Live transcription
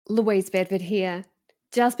Louise Bedford here.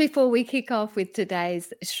 Just before we kick off with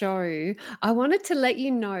today's show, I wanted to let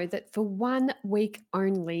you know that for 1 week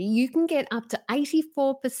only, you can get up to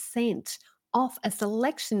 84% off a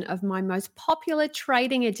selection of my most popular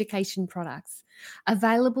trading education products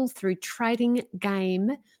available through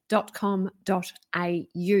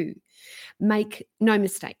tradinggame.com.au. Make no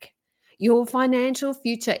mistake, your financial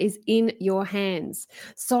future is in your hands.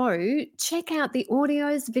 So check out the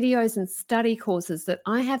audios, videos, and study courses that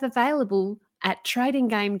I have available at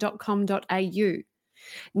tradinggame.com.au.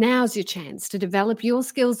 Now's your chance to develop your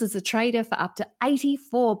skills as a trader for up to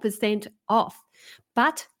 84% off,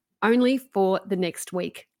 but only for the next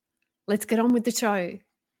week. Let's get on with the show.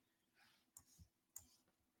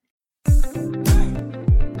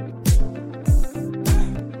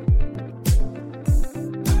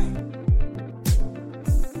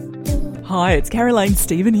 Hi, it's Caroline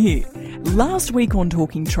Stephen here. Last week on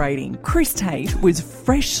Talking Trading, Chris Tate was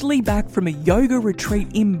freshly back from a yoga retreat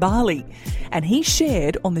in Bali, and he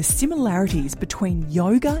shared on the similarities between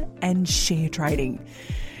yoga and share trading.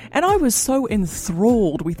 And I was so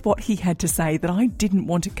enthralled with what he had to say that I didn't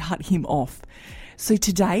want to cut him off. So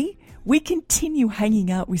today, we continue hanging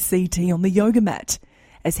out with CT on the yoga mat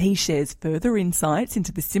as he shares further insights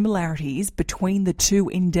into the similarities between the two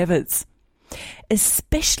endeavours.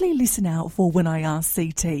 Especially listen out for when I ask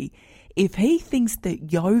CT if he thinks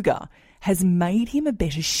that yoga has made him a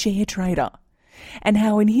better share trader, and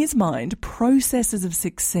how in his mind processes of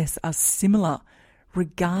success are similar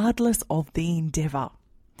regardless of the endeavour.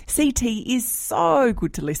 CT is so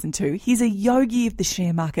good to listen to. He's a yogi of the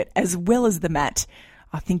share market as well as the mat.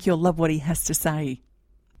 I think you'll love what he has to say.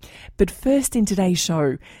 But first in today's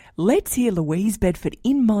show, let's hear Louise Bedford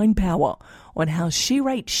in Mind Power on how she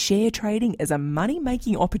rates share trading as a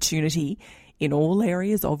money-making opportunity in all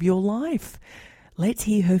areas of your life. Let's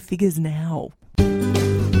hear her figures now.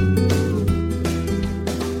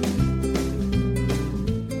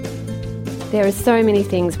 There are so many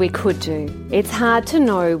things we could do. It's hard to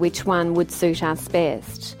know which one would suit us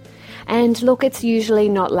best. And look, it's usually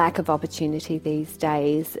not lack of opportunity these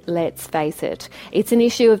days, let's face it. It's an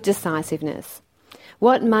issue of decisiveness.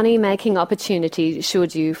 What money-making opportunity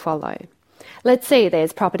should you follow? Let's see,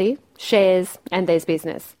 there's property, shares, and there's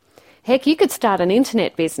business. Heck, you could start an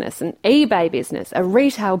internet business, an eBay business, a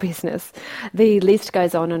retail business. The list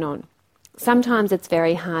goes on and on. Sometimes it's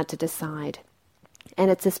very hard to decide. And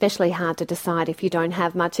it's especially hard to decide if you don't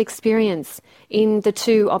have much experience in the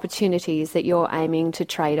two opportunities that you're aiming to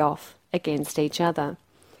trade off against each other.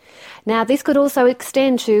 Now, this could also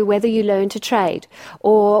extend to whether you learn to trade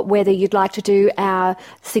or whether you'd like to do our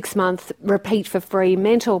 6-month repeat for free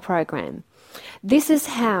mentor program. This is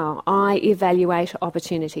how I evaluate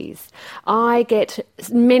opportunities. I get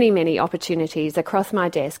many opportunities across my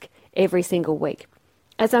desk every single week,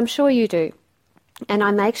 as I'm sure you do. And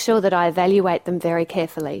I make sure that I evaluate them very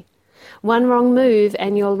carefully. One wrong move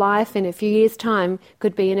and your life in a few years' time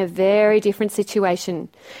could be in a very different situation.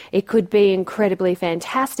 It could be incredibly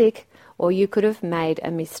fantastic, or you could have made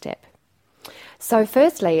a misstep. So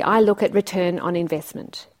firstly, I look at return on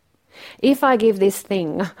investment. If I give this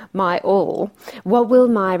thing my all, what will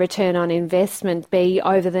my return on investment be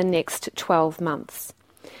over the next 12 months?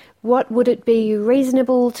 What would it be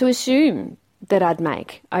reasonable to assume that I'd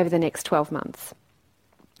make over the next 12 months?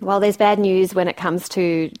 Well, there's bad news when it comes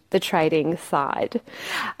to the trading side.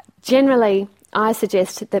 Generally, I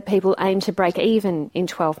suggest that people aim to break even in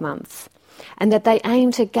 12 months and that they aim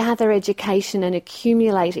to gather education and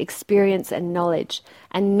accumulate experience and knowledge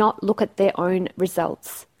and not look at their own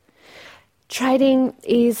results. Trading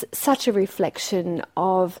is such a reflection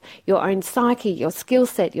of your own psyche, your skill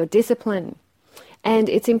set, your discipline, and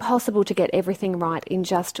it's impossible to get everything right in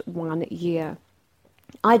just 1 year.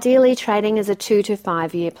 Ideally, trading is a 2 to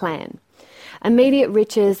 5 year plan. Immediate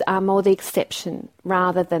riches are more the exception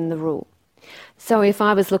rather than the rule. So if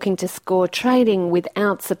I was looking to score trading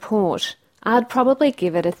without support, I'd probably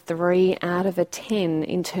give it a 3 out of a 10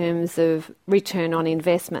 in terms of return on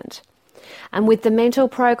investment. And with the mentor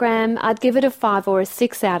program, I'd give it a 5 or a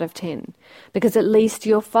 6 out of 10, because at least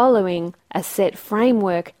you're following a set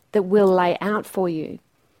framework that we'll lay out for you.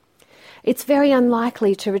 It's very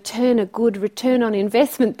unlikely to return a good return on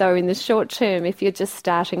investment, though, in the short term if you're just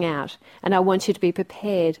starting out, and I want you to be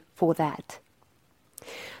prepared for that.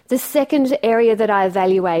 The second area that I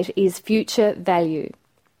evaluate is future value.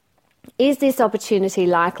 Is this opportunity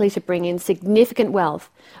likely to bring in significant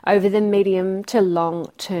wealth over the medium to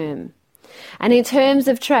long term? And in terms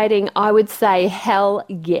of trading, I would say hell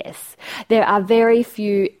yes. There are very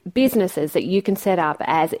few businesses that you can set up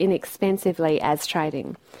as inexpensively as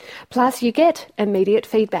trading. Plus, you get immediate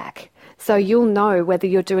feedback. so you'll know whether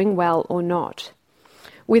you're doing well or not.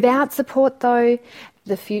 Without support, though,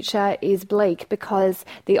 the future is bleak because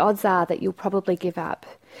the odds are that you'll probably give up.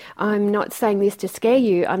 I'm not saying this to scare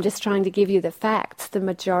you, I'm just trying to give you the facts. The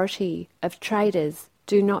majority of traders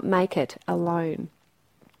do not make it alone.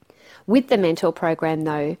 With the mentor program,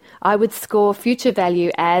 though, I would score Future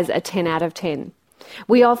Value as a 10 out of 10.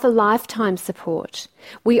 We offer lifetime support.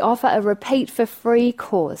 We offer a repeat for free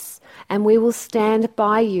course, and we will stand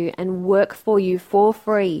by you and work for you for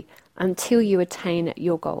free until you attain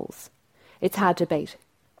your goals. It's hard to beat.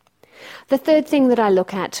 The third thing that I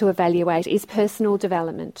look at to evaluate is personal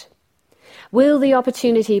development. Will the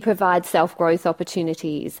opportunity provide self-growth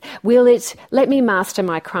opportunities? Will it let me master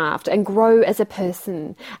my craft and grow as a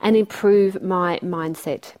person and improve my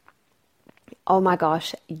mindset? Oh my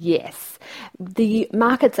gosh, yes. The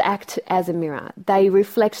markets act as a mirror. They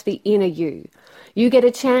reflect the inner you. You get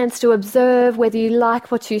a chance to observe whether you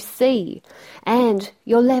like what you see, and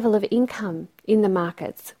your level of income in the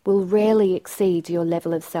markets will rarely exceed your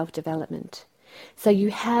level of self-development. So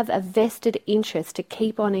you have a vested interest to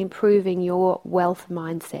keep on improving your wealth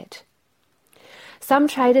mindset. Some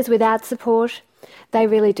traders without support, they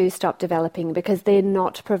really do stop developing because they're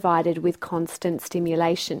not provided with constant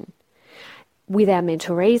stimulation. With our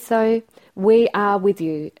mentorees, though, we are with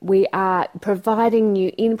you. We are providing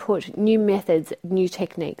new input, new methods, new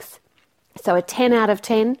techniques. So a 10 out of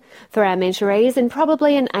 10 for our mentorees and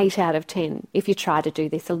probably an 8 out of 10 if you try to do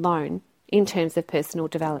this alone in terms of personal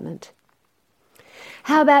development.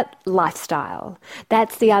 How about lifestyle?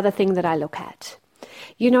 That's the other thing that I look at.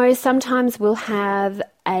 You know, sometimes we'll have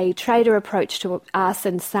a trader approach to us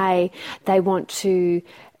and say they want to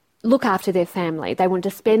look after their family. They want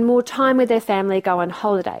to spend more time with their family, go on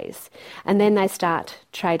holidays. And then they start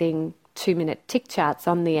trading 2-minute tick charts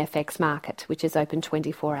on the FX market, which is open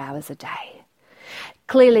 24 hours a day.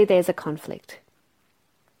 Clearly there's a conflict.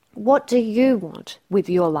 What do you want with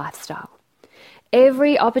your lifestyle?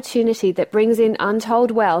 Every opportunity that brings in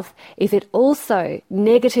untold wealth, if it also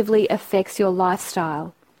negatively affects your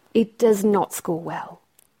lifestyle, it does not score well.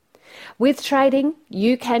 With trading,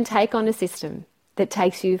 you can take on a system that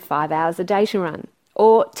takes you 5 hours a day to run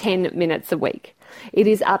or 10 minutes a week. It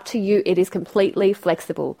is up to you. It is completely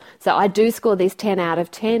flexible. So I do score this 10 out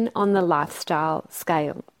of 10 on the lifestyle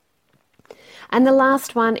scale. And the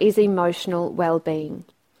last one is emotional well-being.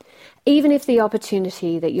 Even if the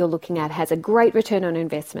opportunity that you're looking at has a great return on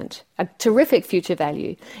investment, a terrific future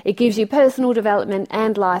value, it gives you personal development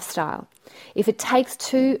and lifestyle. If it takes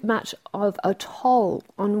too much of a toll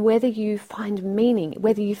on whether you find meaning,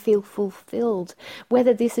 whether you feel fulfilled,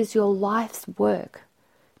 whether this is your life's work,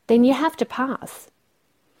 then you have to pass.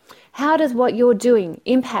 How does what you're doing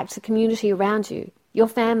impact the community around you, your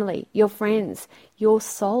family, your friends, your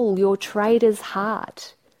soul, your trader's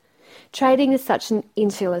heart? Trading is such an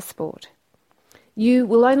insular sport. You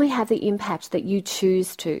will only have the impact that you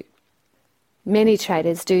choose to. Many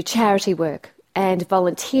traders do charity work and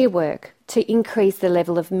volunteer work to increase the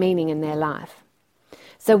level of meaning in their life.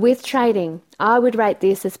 So with trading, I would rate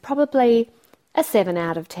this as probably a 7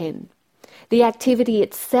 out of 10. The activity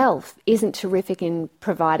itself isn't terrific in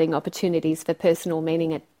providing opportunities for personal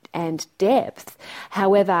meaning and depth.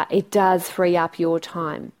 However, it does free up your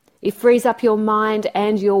time. It frees up your mind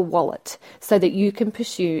and your wallet so that you can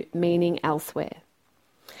pursue meaning elsewhere.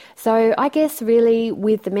 So I guess really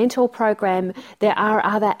with the mentor program, there are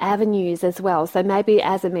other avenues as well. So maybe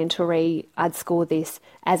as a mentoree, I'd score this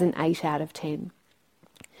as an 8 out of 10.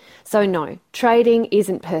 So no, trading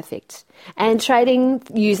isn't perfect. And trading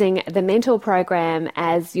using the mentor program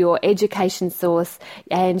as your education source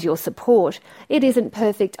and your support, it isn't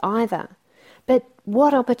perfect either. But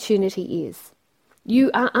what opportunity is?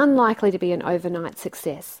 You are unlikely to be an overnight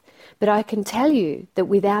success, but I can tell you that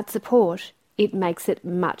without support, it makes it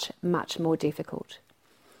much, much more difficult.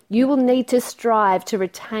 You will need to strive to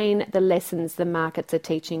retain the lessons the markets are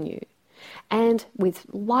teaching you. And with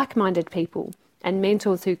like-minded people and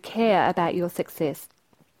mentors who care about your success,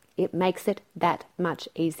 it makes it that much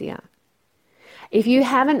easier. If you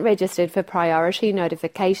haven't registered for priority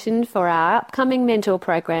notification for our upcoming mentor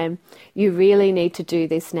program, you really need to do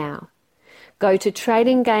this now. Go to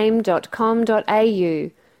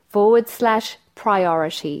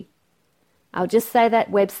tradinggame.com.au/priority. I'll just say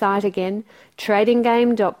that website again,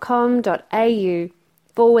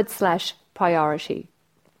 tradinggame.com.au/priority.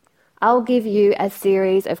 I'll give you a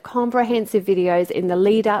series of comprehensive videos in the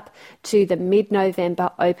lead up to the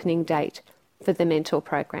mid-November opening date for the mentor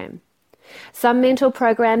program. Some mentor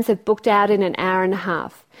programs have booked out in an hour and a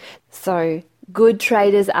half, so good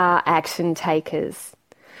traders are action takers.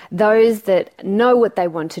 Those that know what they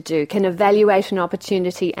want to do can evaluate an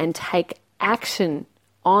opportunity and take action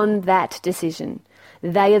on that decision.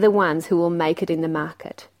 They are the ones who will make it in the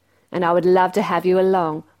market. And I would love to have you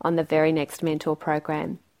along on the very next mentor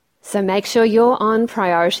program. So make sure you're on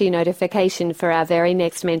priority notification for our very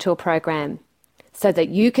next mentor program so that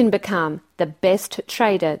you can become the best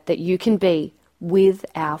trader that you can be with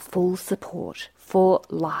our full support for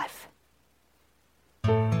life.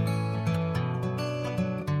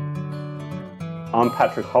 I'm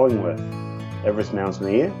Patrick Hollingworth, Everest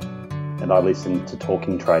Mountaineer, and I listen to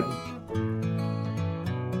Talking Trading.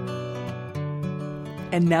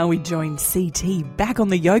 And now we join CT back on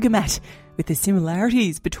the yoga mat with the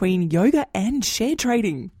similarities between yoga and share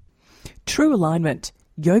trading. True alignment.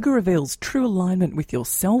 Yoga reveals true alignment with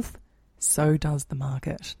yourself, so does the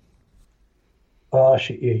market. Oh,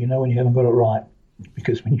 shit, yeah, you know when you haven't got it right.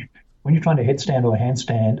 Because when you're trying to headstand or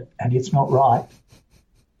handstand and it's not right,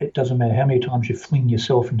 it doesn't matter how many times you fling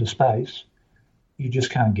yourself into space, you just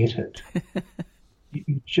can't get it.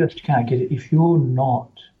 You just can't get it. If you're not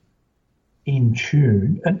in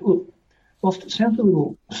tune, and look, whilst it sounds a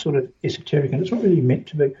little sort of esoteric and it's not really meant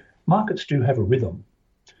to be, markets do have a rhythm.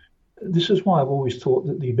 This is why I've always thought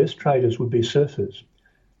that the best traders would be surfers,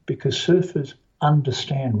 because surfers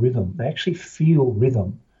understand rhythm. They actually feel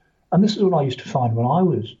rhythm. And this is what I used to find when I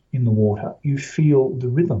was in the water. You feel the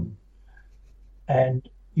rhythm. And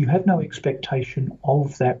you have no expectation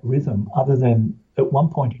of that rhythm other than at one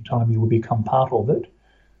point in time you will become part of it,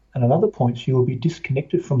 and at other points you will be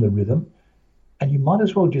disconnected from the rhythm, and you might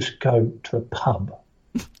as well just go to a pub.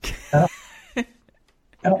 And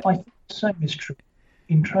I think the same is true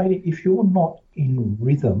in trading. If you're not in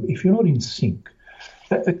rhythm, if you're not in sync,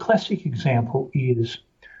 a classic example is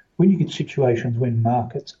when you get situations when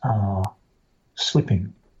markets are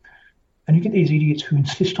slipping. And you get these idiots who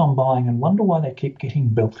insist on buying and wonder why they keep getting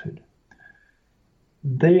belted.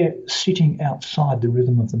 They're sitting outside the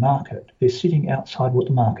rhythm of the market. They're sitting outside what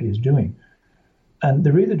the market is doing. And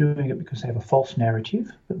they're either doing it because they have a false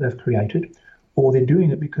narrative that they've created, or they're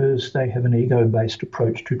doing it because they have an ego-based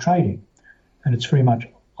approach to trading. And it's very much,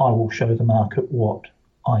 I will show the market what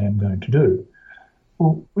I am going to do.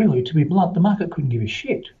 Well, really, to be blunt, the market couldn't give a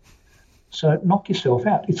shit. So knock yourself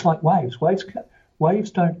out. It's like waves.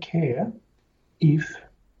 Waves don't care if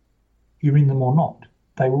you're in them or not.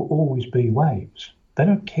 They will always be waves. They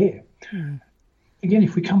don't care. Again,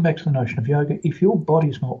 if we come back to the notion of yoga, if your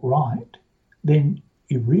body's not right, then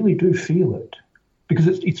you really do feel it, because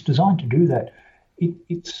it's designed to do that.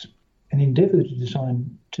 It's an endeavour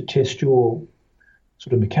designed to test your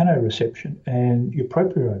sort of mechanoreception and your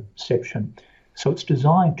proprioception. So it's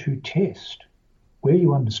designed to test where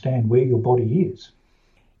you understand where your body is.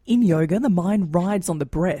 In yoga, the mind rides on the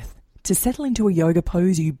breath. To settle into a yoga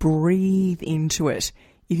pose, you breathe into it.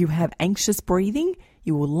 If you have anxious breathing,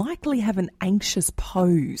 you will likely have an anxious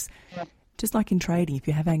pose. Just like in trading, if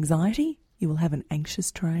you have anxiety, you will have an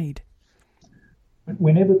anxious trade.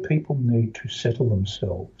 Whenever people need to settle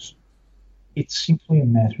themselves, it's simply a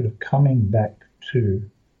matter of coming back to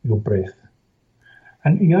your breath.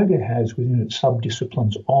 And yoga has within its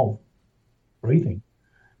sub-disciplines of breathing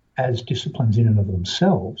as disciplines in and of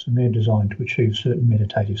themselves, and they're designed to achieve certain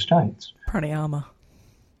meditative states. Pranayama.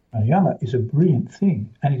 Pranayama is a brilliant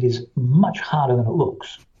thing, and it is much harder than it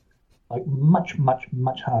looks. Like much, much,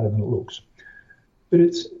 much harder than it looks. But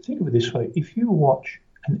think of it this way, if you watch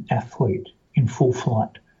an athlete in full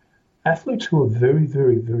flight, athletes who are very,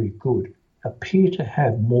 very, very good appear to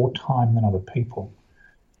have more time than other people.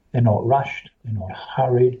 They're not rushed, they're not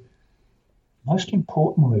hurried. Most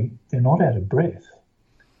importantly, they're not out of breath.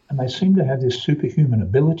 And they seem to have this superhuman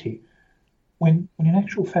ability when in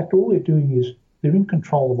actual fact all they're doing is they're in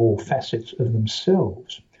control of all facets of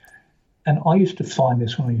themselves. And I used to find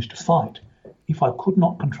this when I used to fight. If I could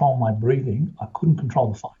not control my breathing, I couldn't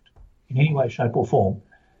control the fight in any way, shape or form,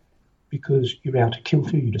 because you're out of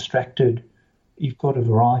kilter, you're distracted, you've got a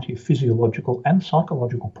variety of physiological and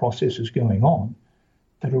psychological processes going on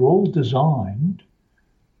that are all designed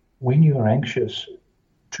when you are anxious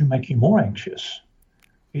to make you more anxious.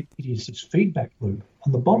 It is this feedback loop.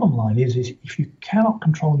 And the bottom line is if you cannot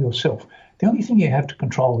control yourself, the only thing you have to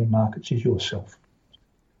control in markets is yourself.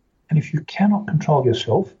 And if you cannot control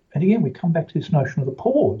yourself, and again, we come back to this notion of the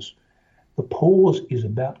pause. The pause is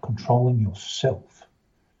about controlling yourself.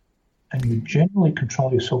 And you generally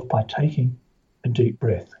control yourself by taking a deep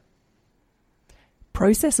breath.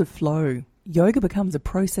 Process of flow. Yoga becomes a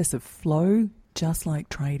process of flow, just like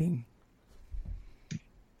trading.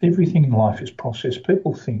 Everything in life is process.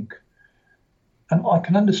 People think, and I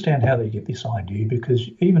can understand how they get this idea, because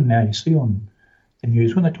even now you see on the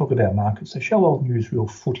news, when they talk about markets, they show old newsreel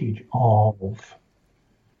footage of,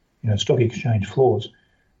 stock exchange floors.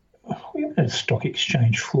 We haven't had a stock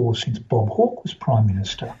exchange floor since Bob Hawke was Prime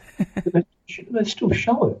Minister. But they still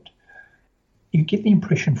show it. You get the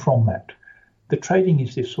impression from that. The trading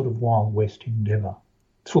is this sort of Wild West endeavour.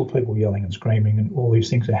 It's full of people yelling and screaming and all these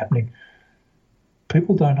things are happening.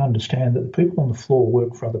 People don't understand that the people on the floor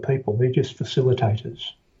work for other people. They're just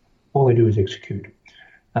facilitators. All they do is execute.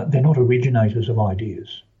 They're not originators of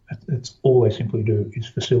ideas. That's all they simply do is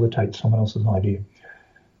facilitate someone else's idea.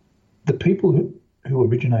 The people who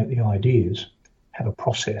originate the ideas have a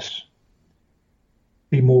process.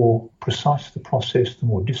 The more precise the process, the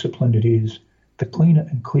more disciplined it is, the cleaner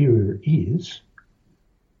and clearer it is,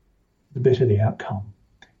 the better the outcome.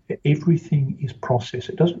 Everything is process.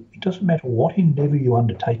 It doesn't matter what endeavour you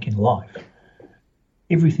undertake in life.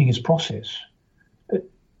 Everything is process.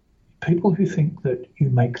 People who think that you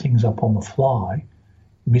make things up on the fly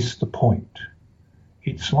miss the point.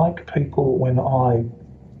 It's like people, when I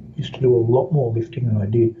used to do a lot more lifting than I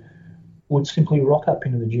did, would simply rock up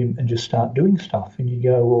into the gym and just start doing stuff. And you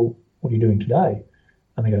go, well, what are you doing today?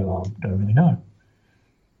 And they go, oh, I don't really know.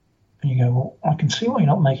 And you go, well, I can see why you're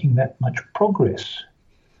not making that much progress.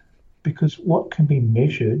 Because what can be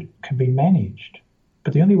measured can be managed.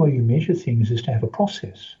 But the only way you measure things is to have a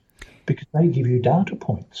process, because they give you data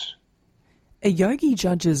points. A yogi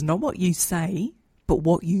judges not what you say, but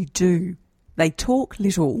what you do. They talk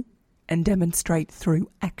little and demonstrate through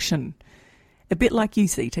action. A bit like you,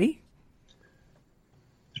 CT. The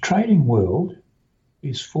trading world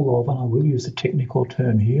is full of, and I will use the technical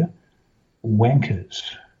term here, wankers.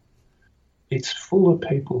 It's full of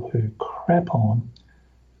people who crap on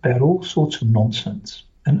about all sorts of nonsense.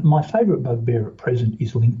 And my favourite bugbear at present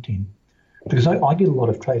is LinkedIn, because I get a lot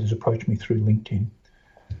of traders approach me through LinkedIn.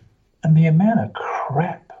 And the amount of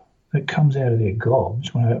crap that comes out of their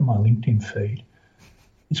gobs when I open my LinkedIn feed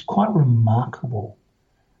is quite remarkable.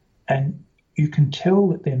 And you can tell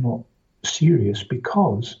that they're not serious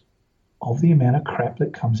because of the amount of crap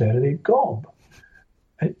that comes out of their gob.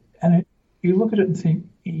 You look at it and think,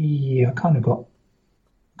 yeah, I kind of got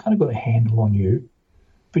a handle on you.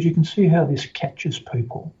 But you can see how this catches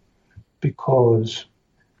people, because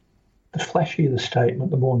the flashier the statement,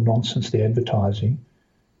 the more nonsense the advertising,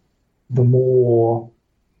 the more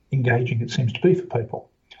engaging it seems to be for people.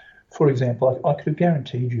 For example, I could have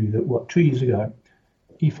guaranteed you that, 2 years ago,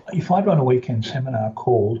 if I'd run a weekend seminar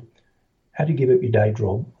called How to Give Up Your Day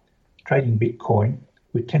Job, Trading Bitcoin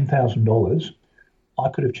with $10,000, I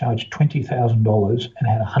could have charged $20,000 and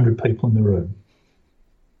had 100 people in the room,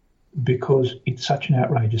 because it's such an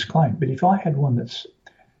outrageous claim. But if I had one that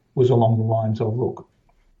was along the lines of, look,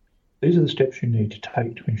 these are the steps you need to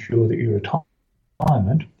take to ensure that your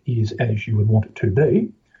retirement is as you would want it to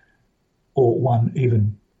be, or one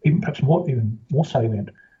even perhaps more salient,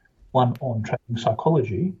 one on trading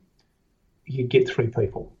psychology, you'd get 3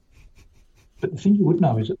 people. But the thing you would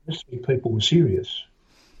know is that those 3 people were serious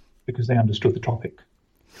because they understood the topic.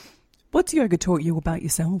 What's yoga taught you about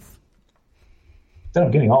yourself? That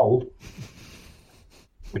I'm getting old,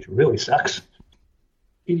 which really sucks.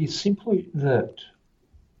 It is simply that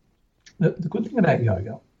the good thing about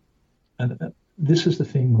yoga, and this is the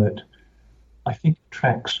thing that I think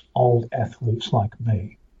attracts old athletes like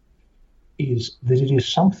me, is that it is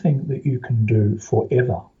something that you can do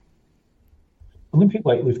forever. Olympic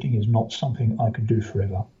weightlifting is not something I could do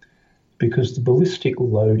forever, because the ballistic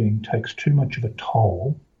loading takes too much of a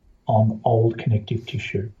toll on old connective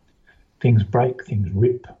tissue. Things break, things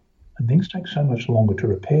rip, and things take so much longer to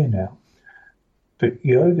repair now. But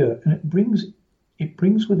yoga, and it brings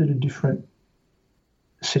with it a different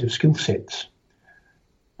set of skill sets.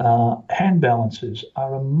 Hand balances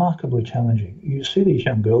are remarkably challenging. You see these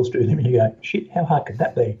young girls do them and you go, shit, how hard could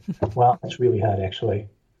that be? Well, that's really hard actually.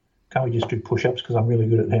 Can't we just do push-ups because I'm really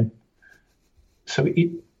good at them? So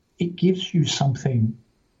it gives you something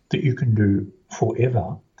that you can do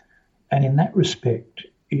forever. And in that respect,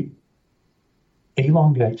 it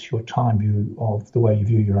elongates your time view of the way you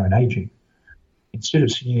view your own aging. Instead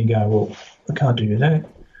of sitting and going, well, I can't do that,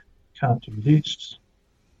 can't do this.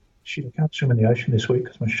 Shit, I can't swim in the ocean this week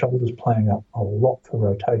because my shoulder's playing up a lot for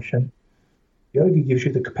rotation. Yoga gives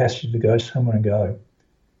you the capacity to go somewhere and go,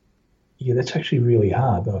 yeah, that's actually really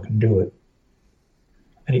hard, but I can do it.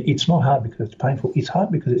 And it's not hard because it's painful. It's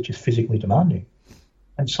hard because it's just physically demanding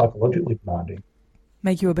and psychologically demanding.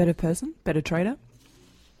 Make you a better person, better trader?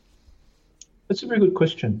 That's a very good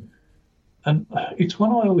question. And it's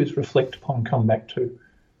one I always reflect upon and come back to.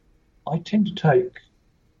 I tend to take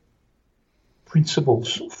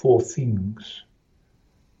principles for things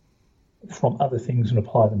from other things and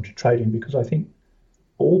apply them to trading, because I think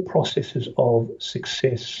all processes of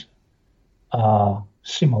success are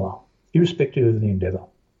similar, irrespective of the endeavour.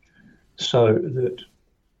 So that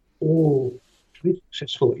all to be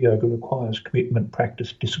successful at yoga requires commitment,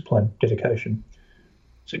 practice, discipline, dedication.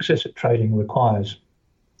 Success at trading requires,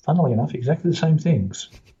 funnily enough, exactly the same things.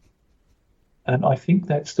 And I think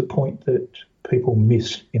that's the point that people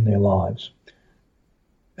miss in their lives.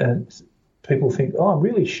 And people think, oh, I'm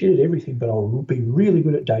really shit at everything, but I'll be really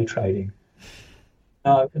good at day trading.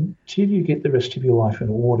 Until you get the rest of your life in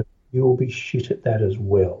order, you'll be shit at that as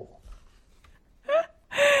well.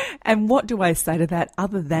 And what do I say to that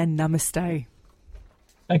other than namaste?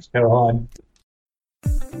 Thanks, Caroline.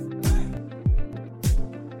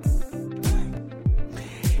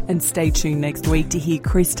 And stay tuned next week to hear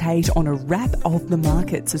Chris Tate on a wrap of the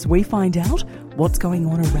markets as we find out what's going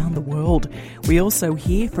on around the world. We also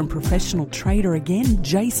hear from professional trader again,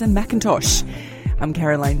 Jason McIntosh. I'm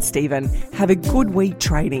Caroline Stephen. Have a good week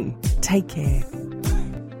trading. Take care.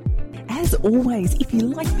 As always, if you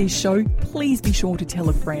like this show, please be sure to tell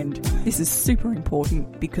a friend. This is super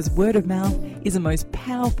important because word of mouth is the most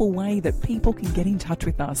powerful way that people can get in touch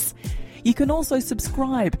with us. You can also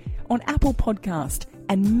subscribe on Apple Podcast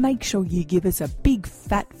and make sure you give us a big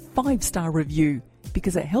fat 5-star review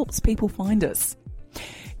because it helps people find us.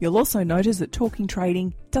 You'll also notice that Talking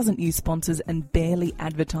Trading doesn't use sponsors and barely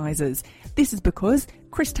advertisers. This is because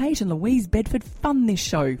Chris Tate and Louise Bedford fund this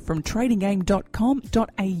show from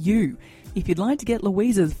tradinggame.com.au. If you'd like to get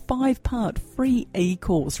Louise's 5-part free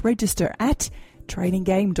e-course, register at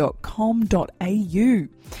tradinggame.com.au.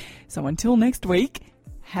 So until next week,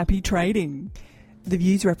 happy trading. The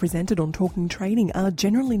views represented on Talking Trading are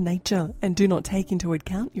general in nature and do not take into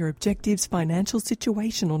account your objectives, financial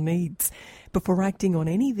situation or needs. Before acting on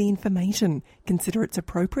any of the information, consider its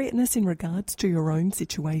appropriateness in regards to your own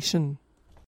situation.